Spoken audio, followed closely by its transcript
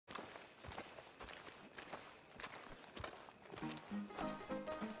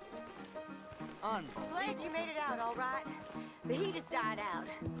Glad you made it out all right. The heat has died out.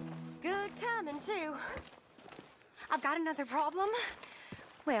 Good timing, too. I've got another problem.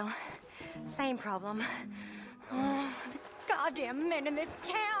 Well, same problem. Oh, the goddamn men in this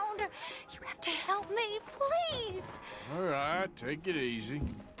town. You have to help me, please. All right, take it easy.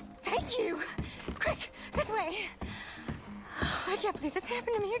 Thank you. Quick, this way. I can't believe this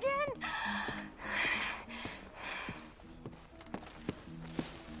happened to me again.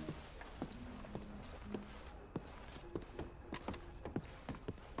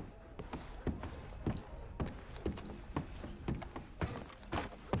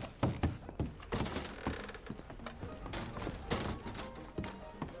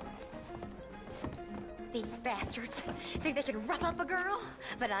 These bastards think they can rough up a girl,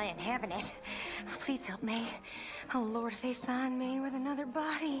 but I ain't having it. Please help me. Oh, Lord, if they find me with another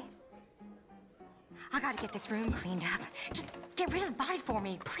body. I gotta get this room cleaned up. Just get rid of the body for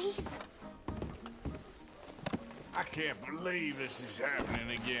me, please. I can't believe this is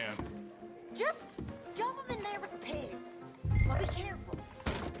happening again. Just dump them in there with the pigs. But be careful.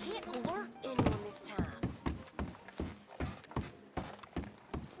 Can't alert anyone this time.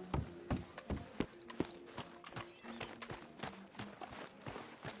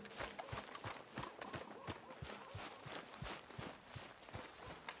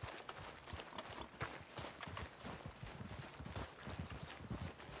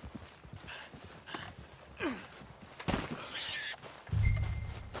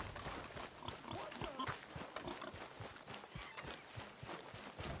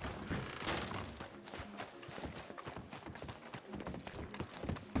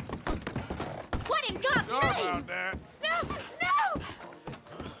 Sorry about that. No! No!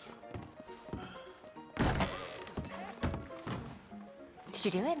 Did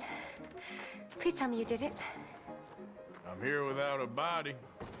you do it? Please tell me you did it. I'm here without a body.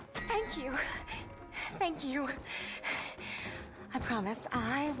 Thank you. Thank you. I promise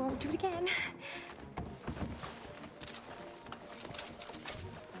I won't do it again.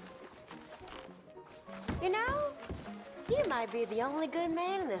 You know, you might be the only good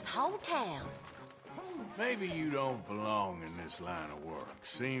man in this whole town. Maybe you don't belong in this line of work.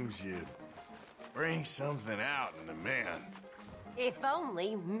 Seems you bring something out in the men. If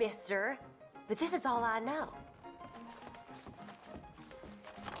only, mister. But this is all I know.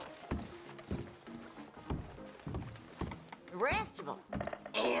 The rest of them,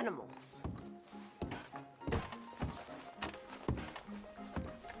 animals.